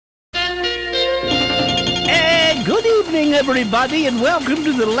morning, everybody, and welcome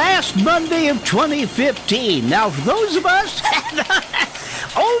to the last Monday of 2015. Now, for those of us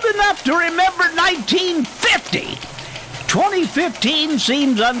old enough to remember 1950, 2015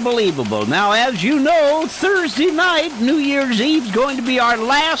 seems unbelievable. Now, as you know, Thursday night, New Year's Eve, is going to be our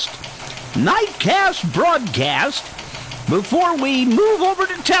last nightcast broadcast before we move over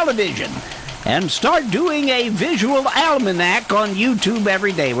to television and start doing a visual almanac on YouTube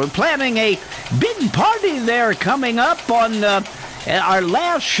every day. We're planning a big party there coming up on our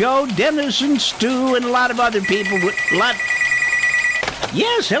last show. Dennis and Stu and a lot of other people.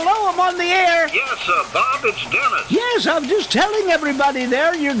 Yes, hello, I'm on the air. Yes, Bob, it's Dennis. Yes, I'm just telling everybody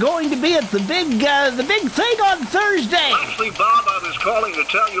there you're going to be at the big thing on Thursday. Actually, Bob, I was calling to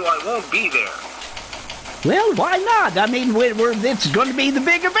tell you I won't be there. Well, why not? I mean, it's going to be the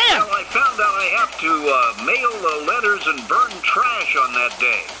big event. Well, I found out I have to mail letters and burn trash on that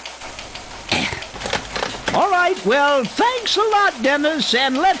day. All right, well, thanks a lot, Dennis,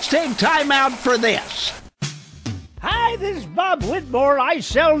 and let's take time out for this. Hi, this is Bob Whittmore. I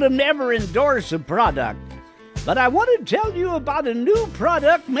seldom ever endorse a product, but I want to tell you about a new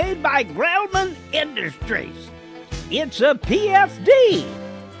product made by Grellman Industries. It's a PFD.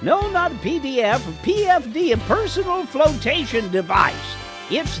 No, not a PDF, a PFD, a personal flotation device.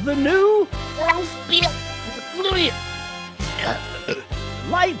 It's the new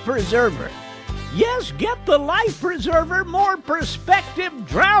life preserver. Yes, get the life preserver more prospective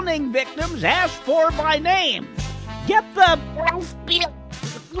drowning victims ask for by name. Get the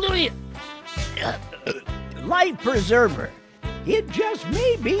life preserver. It just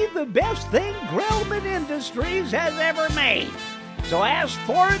may be the best thing Grellman Industries has ever made. So ask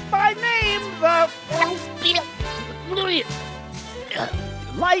for it by name, the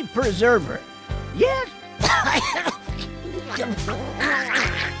life preserver. Yes.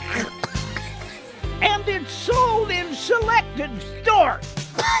 And it's sold in selected stores.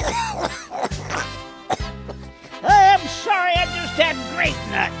 I'm sorry, I just had grape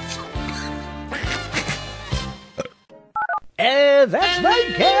nuts. That's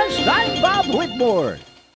Nightcast. I'm Bob Whittmore.